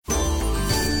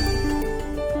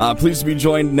Pleased to be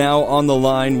joined now on the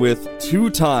line with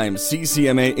two-time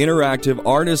CCMA Interactive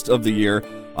Artist of the Year.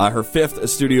 Her fifth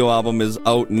studio album is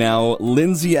out now.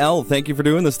 Lindsay Ell, thank you for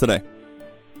doing this today.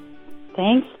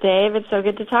 Thanks, Dave. It's so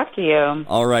good to talk to you.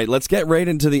 All right, let's get right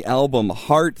into the album,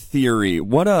 Heart Theory.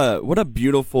 What a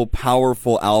beautiful,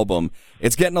 powerful album.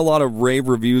 It's getting a lot of rave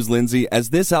reviews, Lindsay. As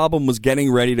this album was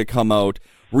getting ready to come out,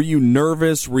 were you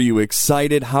nervous? Were you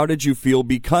excited? How did you feel?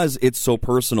 Because it's so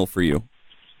personal for you.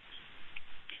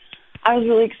 I was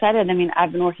really excited. I mean,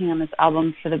 I've been working on this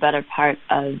album for the better part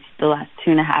of the last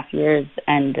 2.5 years.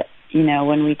 And, you know,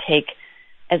 when we take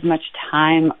as much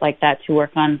time like that to work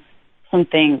on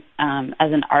something as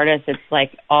an artist, it's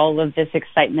like all of this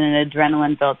excitement and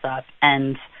adrenaline builds up.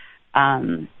 And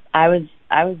I was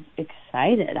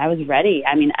excited. I was ready.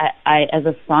 I mean, I as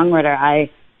a songwriter, I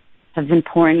have been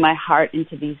pouring my heart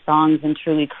into these songs and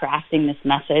truly crafting this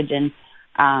message. And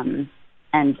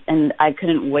I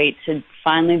couldn't wait to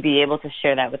finally be able to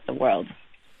share that with the world.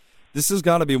 This has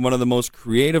got to be one of the most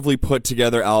creatively put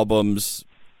together albums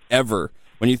ever.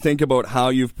 When you think about how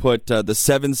you've put the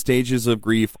 7 stages of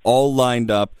grief all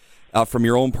lined up from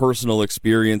your own personal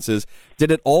experiences, did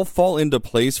it all fall into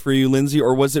place for you, Lindsay,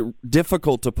 or was it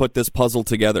difficult to put this puzzle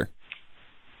together?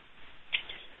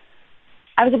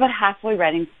 I was about halfway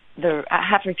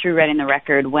through writing the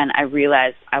record when I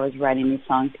realized I was writing these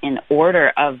songs in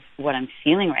order of what I'm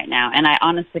feeling right now. And I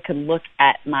honestly could look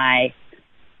at my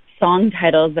song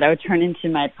titles that I would turn into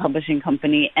my publishing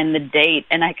company and the date,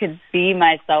 and I could see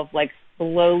myself like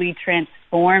slowly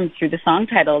transform through the song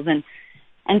titles. And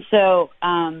so,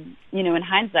 you know, in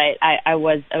hindsight, I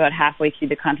was about halfway through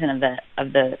the content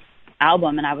of the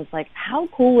album, and I was like, how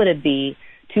cool would it be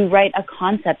to write a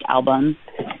concept album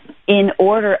in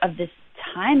order of this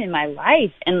time in my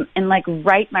life and like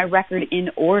write my record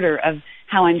in order of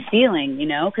how I'm feeling, you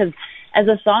know? Because as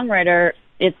a songwriter,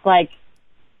 it's like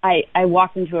I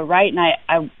walked into a write and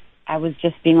I was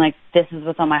just being like, this is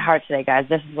what's on my heart today, guys.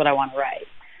 This is what I want to write.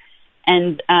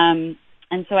 And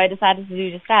so I decided to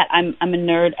do just that. I'm a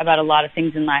nerd about a lot of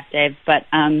things in life, Dave, but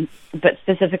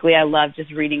specifically I love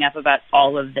just reading up about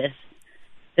all of this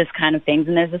kind of things.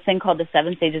 And there's this thing called the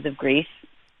 7 stages of grief.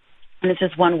 And it's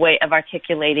just one way of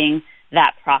articulating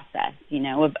that process, you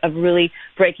know, of really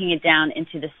breaking it down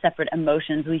into the separate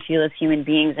emotions we feel as human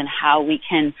beings and how we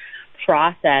can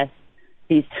process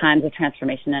these times of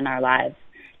transformation in our lives.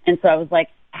 And so I was like,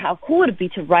 how cool would it be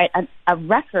to write a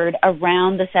record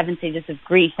around the 7 stages of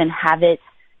grief and have it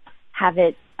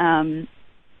happen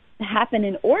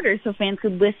in order so fans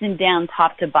could listen down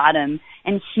top to bottom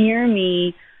and hear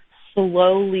me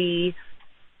slowly,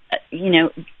 you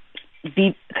know,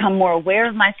 become more aware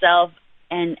of myself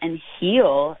and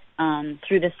heal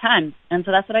through this time. And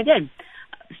so that's what I did.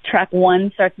 Track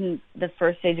 1 starts in the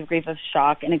first stage of grief of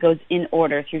shock, and it goes in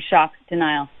order through shock,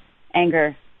 denial,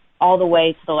 anger, all the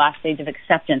way to the last stage of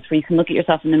acceptance, where you can look at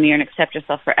yourself in the mirror and accept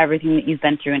yourself for everything that you've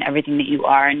been through and everything that you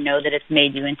are, and know that it's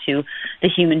made you into the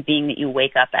human being that you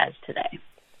wake up as today.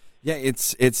 Yeah,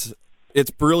 it's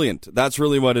brilliant. That's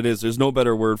really what it is. There's no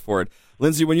better word for it.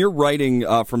 Lindsay, when you're writing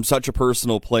from such a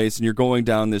personal place and you're going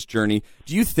down this journey,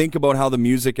 do you think about how the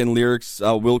music and lyrics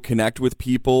will connect with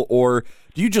people, or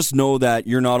do you just know that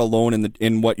you're not alone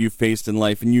in what you've faced in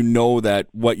life, and you know that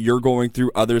what you're going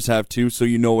through, others have too, so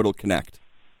you know it'll connect?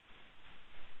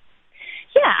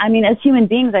 Yeah, I mean, as human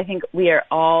beings, I think we are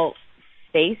all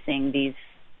facing these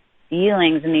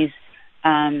feelings and these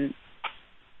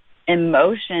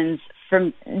emotions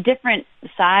from different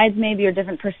sides, maybe, or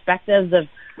different perspectives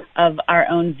of our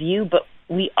own view, but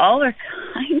we all are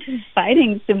kind of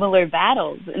fighting similar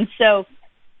battles. And so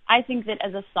I think that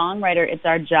as a songwriter, it's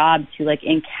our job to like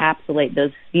encapsulate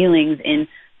those feelings in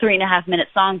 3.5-minute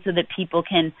songs so that people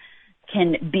can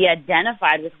be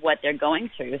identified with what they're going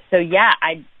through. So yeah,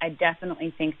 I definitely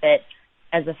think that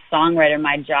as a songwriter,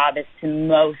 my job is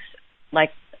to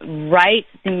write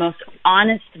the most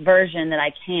honest version that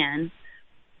I can,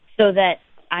 so that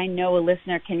I know a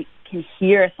listener can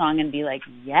hear a song and be like,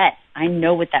 yes, I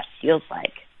know what that feels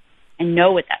like. I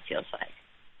know what that feels like.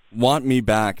 Want Me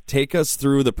Back. Take us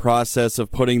through the process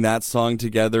of putting that song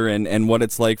together and what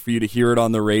it's like for you to hear it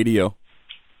on the radio.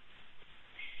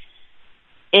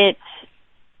 It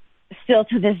still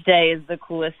to this day is the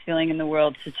coolest feeling in the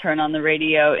world to turn on the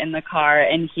radio in the car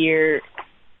and hear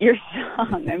your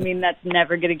song. I mean, that's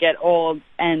never going to get old,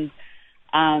 and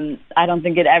I don't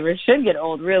think it ever should get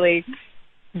old, really.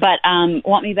 But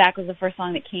Want Me Back was the first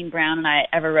song that Kane Brown and I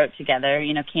ever wrote together.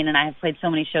 You know, Kane and I have played so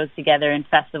many shows together in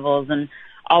festivals, and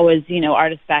always, you know,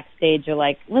 artists backstage are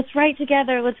like, let's write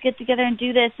together, let's get together and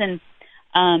do this. And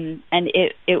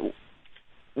it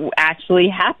actually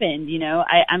happened, you know.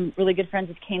 I'm really good friends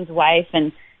with Kane's wife,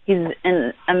 and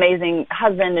an amazing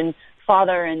husband and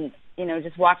father, and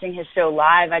just watching his show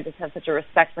live, I just have such a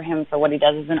respect for him for what he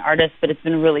does as an artist. But it's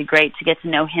been really great to get to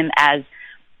know him as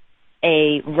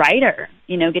a writer,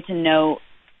 get to know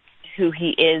who he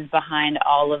is behind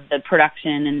all of the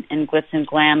production and glitz and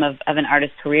glam of an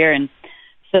artist's career. And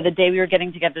so the day we were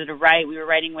getting together to write, we were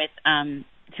writing with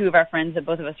two of our friends that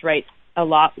both of us write a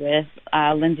lot with,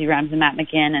 Lindsay Rams and Matt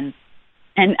McGinn.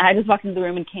 And I just walked into the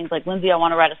room and Kane's like, Lindsay, I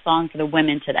want to write a song for the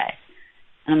women today.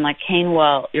 And I'm like, Kane,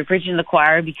 well, you're preaching to the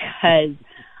choir, because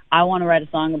I want to write a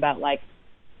song about like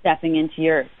stepping into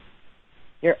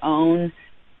your own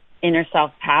inner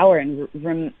self-power and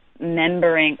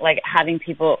remembering, like having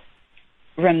people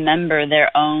remember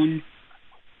their own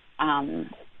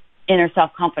inner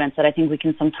self-confidence that I think we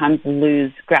can sometimes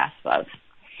lose grasp of.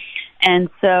 And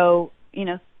so,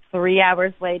 3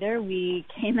 hours later, we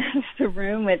came out of the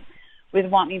room with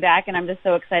Want Me Back, and I'm just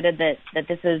so excited that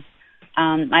this is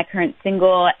my current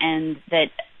single, and that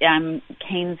I'm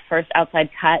Kane's first outside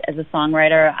cut as a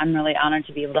songwriter. I'm really honored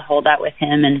to be able to hold that with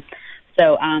him. And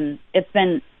so it's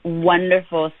been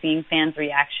wonderful seeing fans'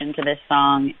 reaction to this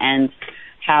song, and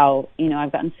how,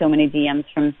 I've gotten so many DMs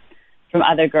from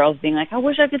other girls being like, I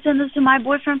wish I could send this to my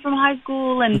boyfriend from high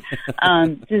school. And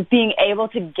just being able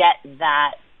to get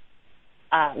that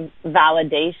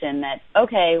validation that,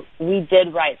 okay, we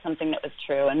did write something that was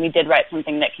true, and we did write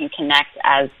something that can connect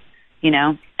as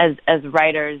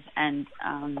writers, and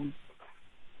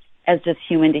as just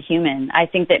human to human. I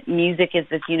think that music is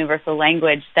this universal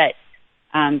language that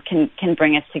can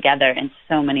bring us together in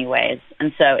so many ways.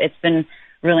 And so it's been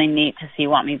really neat to see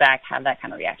Want Me Back have that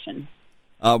kind of reaction.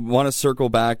 Want to circle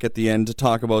back at the end to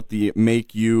talk about the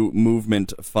Make You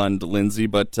Movement Fund, Lindsay,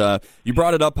 but you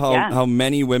brought it up how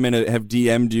many women have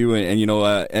DM'd you, and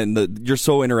you're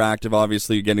so interactive,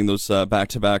 obviously, getting those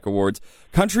back-to-back awards.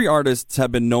 Country artists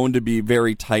have been known to be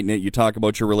very tight-knit. You talk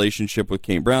about your relationship with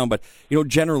Kane Brown, but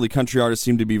generally country artists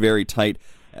seem to be very tight,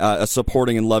 a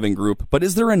supporting and loving group. But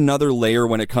is there another layer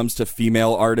when it comes to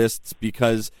female artists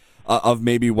because of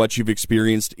maybe what you've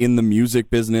experienced in the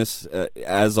music business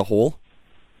as a whole?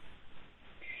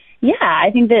 Yeah, I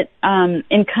think that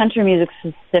in country music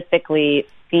specifically,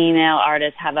 female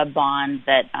artists have a bond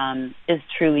that is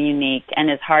truly unique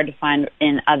and is hard to find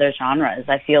in other genres.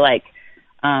 I feel like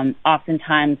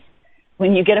oftentimes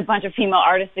when you get a bunch of female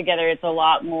artists together, it's a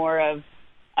lot more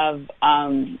of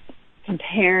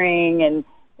comparing and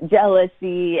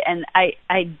jealousy. And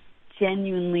I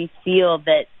genuinely feel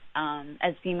that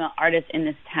as female artists in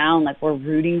this town, like, we're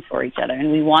rooting for each other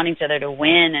and we want each other to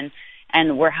win,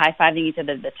 and we're high-fiving each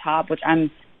other at the top, which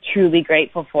I'm truly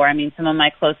grateful for. I mean, some of my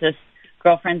closest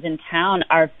girlfriends in town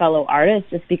are fellow artists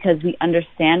just because we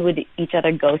understand what each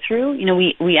other go through.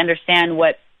 We understand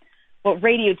what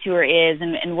radio tour is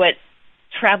and what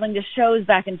traveling to shows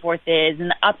back and forth is, and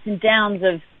the ups and downs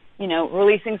of,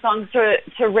 releasing songs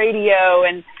to radio.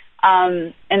 And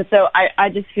so I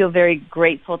just feel very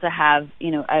grateful to have,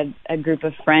 a group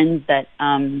of friends that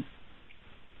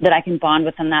I can bond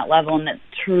with on that level and that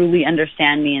truly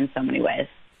understand me in so many ways.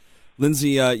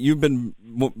 Lindsay, you've been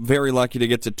very lucky to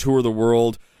get to tour the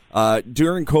world.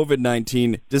 During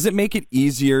COVID-19, does it make it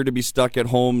easier to be stuck at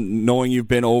home knowing you've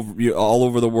been all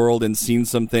over the world and seen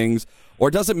some things? Or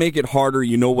does it make it harder,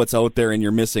 what's out there and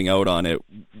you're missing out on it?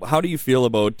 How do you feel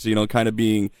about, kind of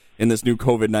being in this new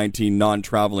COVID-19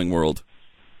 non-traveling world?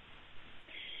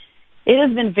 It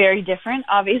has been very different,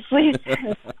 obviously.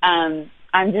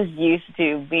 I'm just used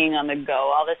to being on the go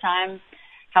all the time.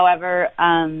 However,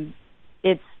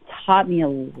 it's taught me a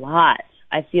lot.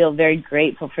 I feel very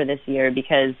grateful for this year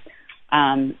because,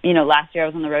 last year I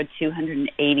was on the road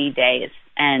 280 days,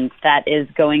 and that is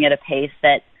going at a pace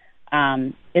that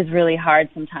is really hard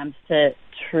sometimes to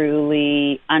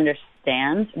truly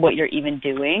understand what you're even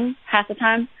doing half the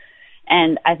time.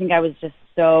 And I think I was just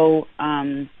so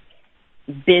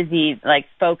busy, like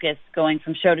focused, going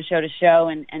from show to show to show,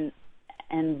 and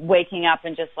waking up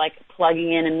and just like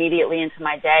plugging in immediately into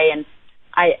my day. And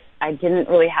I didn't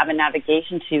really have a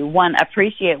navigation to, one,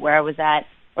 appreciate where I was at,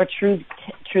 or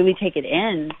truly take it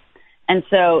in. And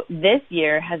so this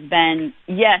year has been,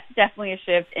 yes, definitely a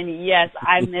shift. And yes,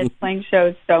 I miss playing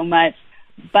shows so much,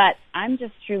 but I'm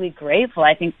just truly grateful.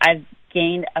 I think I've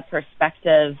gained a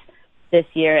perspective this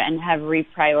year and have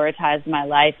reprioritized my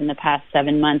life in the past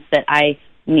 7 months that I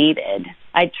needed.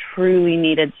 I truly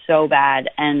needed so bad.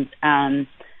 And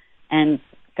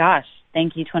gosh,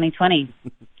 thank you, 2020.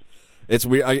 It's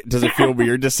weird. Does it feel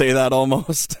weird to say that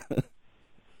almost?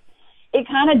 It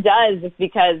kind of does, just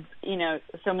because,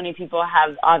 so many people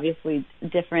have obviously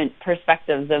different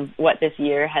perspectives of what this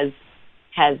year has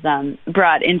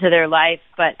brought into their life.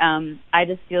 But I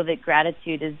just feel that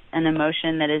gratitude is an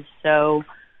emotion that is so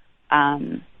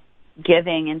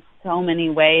giving in so many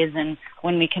ways, and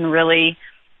when we can really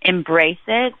embrace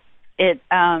it, it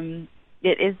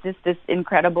is just this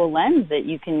incredible lens that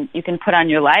you can put on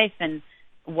your life. And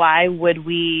why would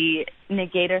we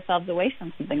negate ourselves away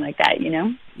from something like that, you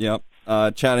know? Yep.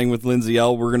 Chatting with Lindsay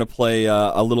Ell. We're going to play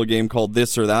a little game called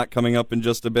This or That coming up in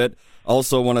just a bit.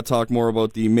 Also want to talk more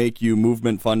about the Make You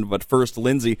Movement Fund. But first,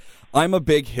 Lindsay, I'm a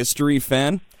big history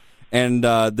fan, and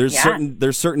there's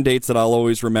certain dates that I'll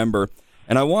always remember.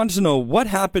 And I wanted to know what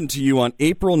happened to you on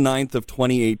April 9th of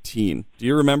 2018. Do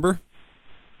you remember?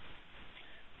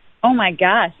 Oh my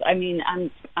gosh! I mean,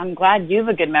 I'm glad you have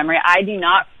a good memory. I do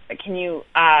not. Can you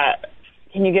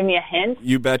give me a hint?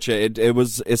 You betcha.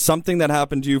 It's something that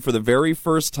happened to you for the very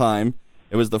first time.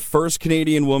 It was the first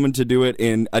Canadian woman to do it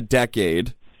in a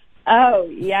decade. Oh,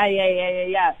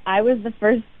 yeah. I was the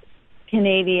first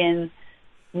Canadian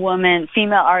woman,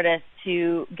 female artist,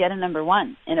 to get a number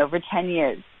one in over 10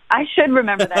 years. I should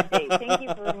remember that date. Thank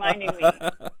you for reminding me.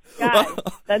 Gosh,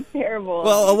 that's terrible.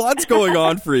 Well, a lot's going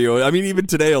on for you. I mean, even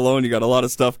today alone, you got a lot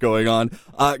of stuff going on.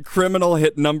 Criminal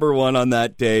hit number one on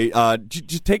that day.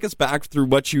 Just take us back through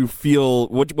what you feel,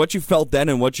 what you felt then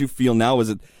and what you feel now. Is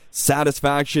it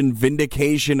satisfaction,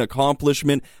 vindication,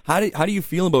 accomplishment? How do you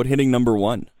feel about hitting number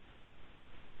one?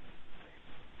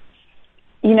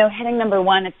 You know, hitting number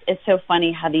one, it's so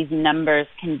funny how these numbers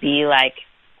can be like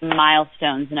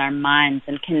milestones in our minds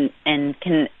and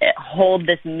can hold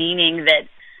this meaning that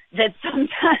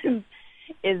sometimes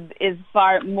is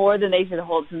far more than they should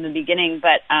hold from the beginning.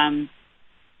 But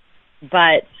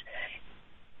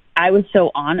I was so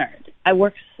honored. I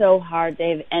worked so hard,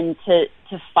 Dave, and to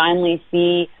finally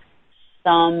see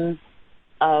some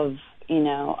of, you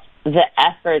know, the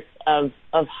efforts of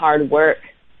hard work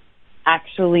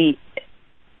actually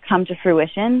come to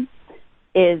fruition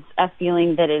is a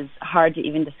feeling that is hard to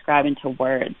even describe into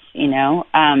words, you know?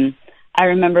 I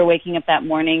remember waking up that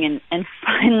morning and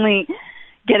finally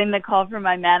getting the call from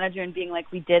my manager and being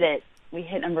like, we did it. We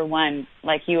hit number one.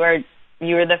 Like, you were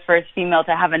the first female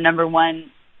to have a number one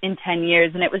in 10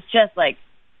 years. And it was just like,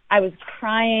 I was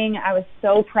crying. I was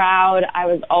so proud. I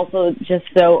was also just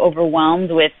so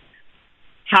overwhelmed with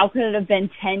how could it have been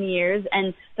 10 years?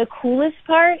 And the coolest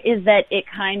part is that it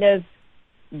kind of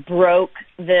broke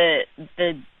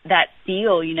that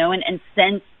seal, you know, and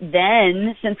since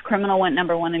Criminal went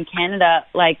number one in Canada,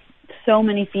 like, so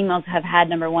many females have had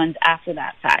number ones after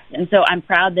that fact. And so I'm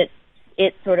proud that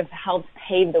it sort of helped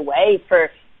pave the way for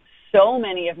so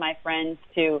many of my friends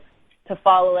to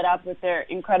follow it up with their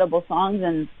incredible songs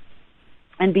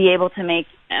and be able to make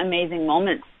amazing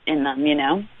moments in them, you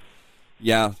know?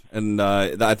 Yeah, and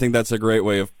I think that's a great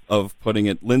way of putting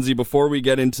it. Lindsay, before we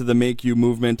get into the Make You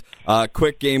movement,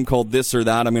 quick game called This or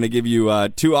That. I'm going to give you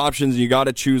two options, and you got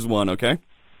to choose one, okay?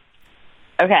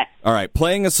 Okay. All right,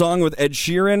 playing a song with Ed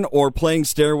Sheeran or playing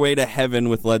Stairway to Heaven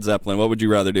with Led Zeppelin? What would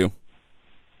you rather do?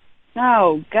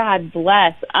 Oh, God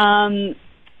bless.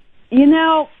 You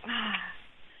know,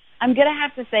 I'm going to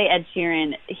have to say Ed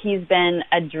Sheeran. He's been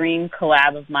a dream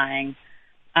collab of mine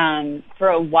for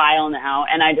a while now,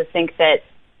 and I just think that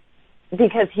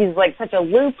because he's like such a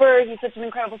looper, he's such an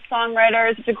incredible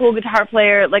songwriter, such a cool guitar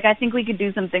player, like, I think we could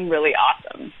do something really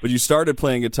awesome. But you started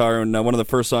playing guitar, and one of the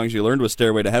first songs you learned was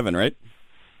Stairway to Heaven, right?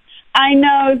 I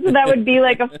know, so that would be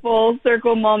like a full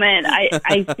circle moment.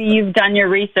 I see you've done your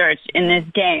research in this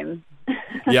game.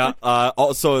 Yeah,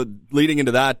 also leading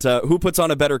into that, who puts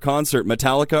on a better concert,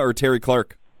 Metallica or Terry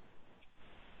Clark?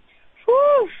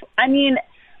 Whew. I mean,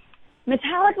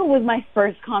 Metallica was my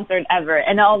first concert ever,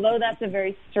 and although that's a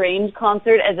very strange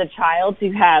concert as a child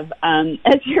to have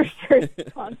as your first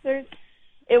concert,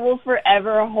 it will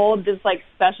forever hold this like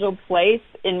special place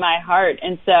in my heart.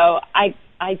 And so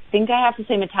I think I have to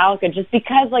say Metallica, just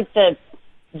because like the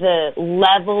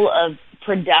level of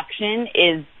production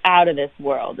is out of this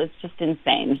world. It's just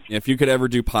insane. If you could ever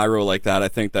do pyro like that, I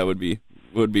think that would be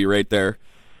right there.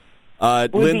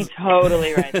 Would be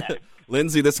totally right there.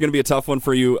 Lindsay, this is going to be a tough one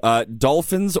for you.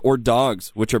 Dolphins or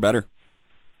dogs, which are better?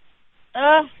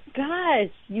 Gosh,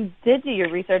 you did do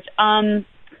your research. Man,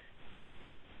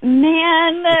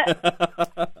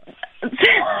 I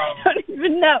don't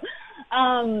even know.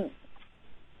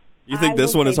 You think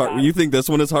this one is hard? Dogs. You think this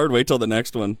one is hard? Wait till the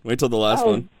next one. Wait till the last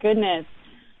one. Oh, goodness.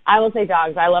 I will say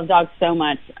dogs. I love dogs so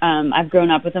much. I've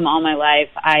grown up with them all my life.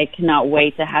 I cannot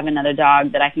wait to have another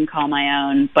dog that I can call my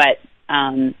own. But,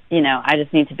 you know, I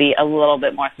just need to be a little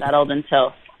bit more settled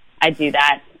until I do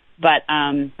that. But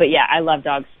yeah, I love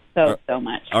dogs so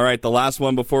much. All right, the last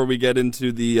one before we get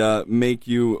into the Make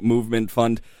You Movement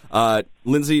Fund.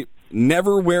 Lindsay,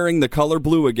 never wearing the color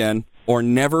blue again or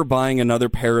never buying another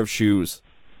pair of shoes?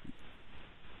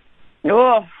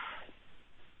 Oh,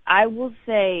 I will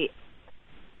say,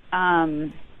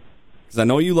 because I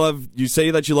know you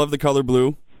say that you love the color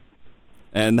blue,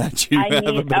 and that you have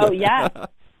a bit of, yeah.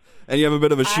 And you have a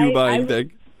bit of a shoe buying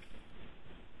thing.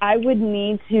 I would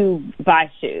need to buy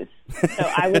shoes.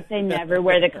 So I would say never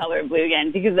wear the color blue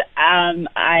again, because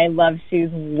I love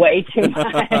shoes way too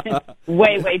much.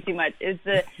 way too much. It's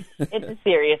a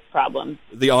serious problem.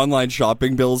 The online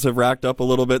shopping bills have racked up a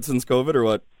little bit since COVID, or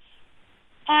what?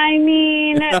 I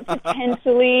mean,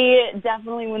 potentially,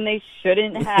 definitely when they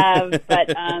shouldn't have,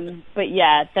 but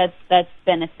yeah, that's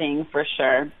been a thing for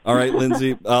sure. All right,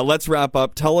 Lindsay, let's wrap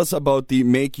up. Tell us about the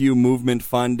Make You Movement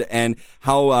Fund and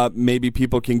how maybe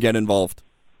people can get involved.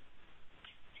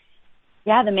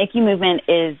 Yeah, the Make You Movement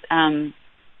is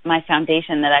my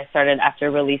foundation that I started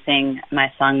after releasing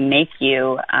my song Make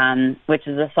You, which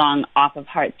is a song off of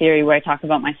Heart Theory, where I talk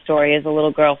about my story as a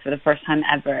little girl for the first time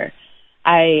ever.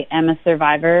 I am a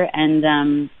survivor, and,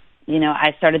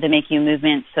 I started the Make You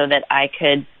movement so that I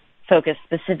could focus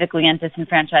specifically on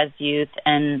disenfranchised youth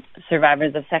and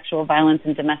survivors of sexual violence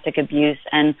and domestic abuse.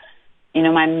 And,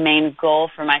 my main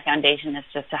goal for my foundation is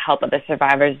just to help other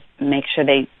survivors make sure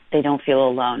they don't feel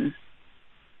alone.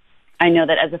 I know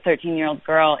that as a 13-year-old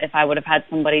girl, if I would have had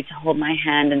somebody to hold my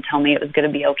hand and tell me it was going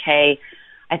to be okay,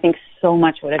 I think so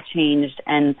much would have changed,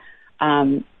 and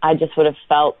I just would have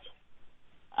felt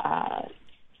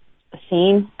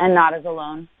seen and not as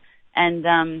alone. And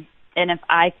if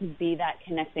I could be that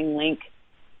connecting link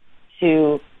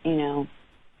to,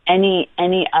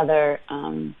 any other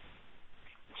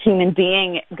human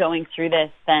being going through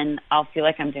this, then I'll feel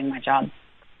like I'm doing my job.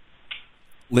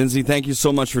 Lindsay, thank you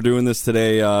so much for doing this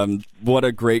today. What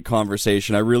a great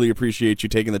conversation. I really appreciate you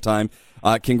taking the time.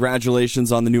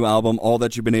 Congratulations on the new album, all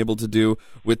that you've been able to do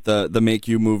with the Make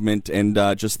You movement, and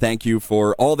just thank you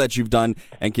for all that you've done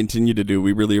and continue to do.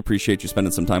 We really appreciate you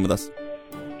spending some time with us.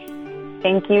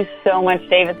 Thank you so much,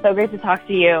 Dave. It's so great to talk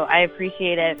to you. I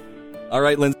appreciate it. All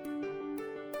right, Lindsay.